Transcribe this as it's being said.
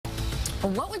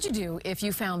What would you do if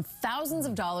you found thousands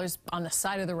of dollars on the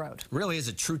side of the road? Really is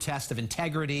a true test of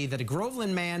integrity that a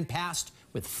Groveland man passed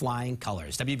with flying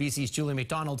colors. WBZ's Juli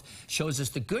McDonald shows us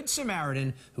the Good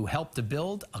Samaritan who helped to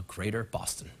build a greater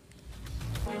Boston.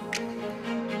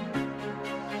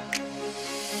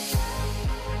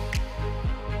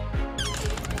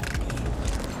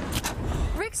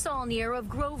 Rick Saulnier of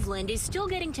Groveland is still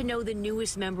getting to know the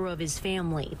newest member of his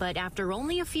family, but after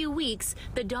only a few weeks,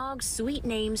 the dog's sweet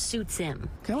name suits him.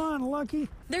 Come on, Lucky.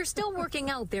 They're still working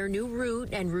out their new route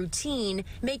and routine,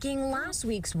 making last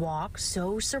week's walk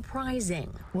so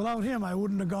surprising. Without him, I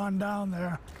wouldn't have gone down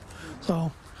there.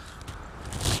 So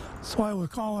that's why we're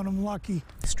calling him Lucky.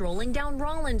 Strolling down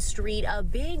Rollins Street, a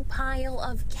big pile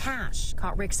of cash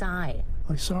caught Rick's eye.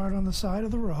 I saw it on the side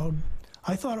of the road.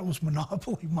 I thought it was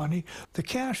Monopoly money. The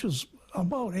cash was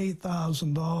about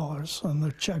 $8,000, and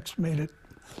the checks made it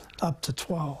up to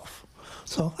 $12,000.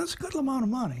 So that's a good amount of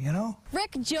money, you know?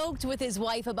 Rick joked with his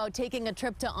wife about taking a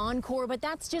trip to Encore, but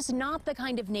that's just not the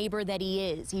kind of neighbor that he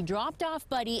is. He dropped off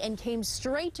Buddy and came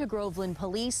straight to Groveland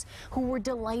police, who were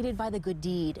delighted by the good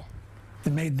deed.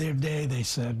 It made their day, they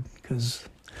said, because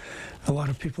a lot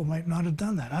of people might not have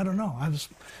done that. I don't know.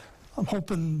 I'm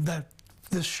hoping that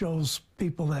this shows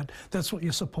people that that's what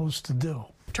you're supposed to do.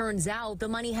 Turns out the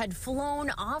money had flown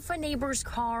off a neighbor's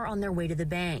car on their way to the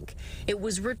bank. It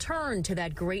was returned to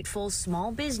that grateful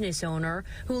small business owner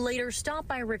who later stopped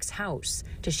by Rick's house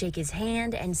to shake his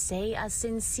hand and say a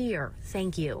sincere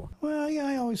thank you. Well, yeah,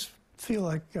 I always feel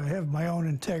like I have my own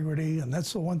integrity, and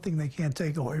that's the one thing they can't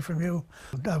take away from you.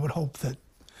 I would hope that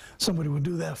somebody would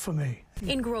do that for me.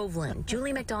 In Groveland,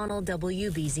 Juli McDonald,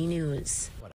 WBZ News.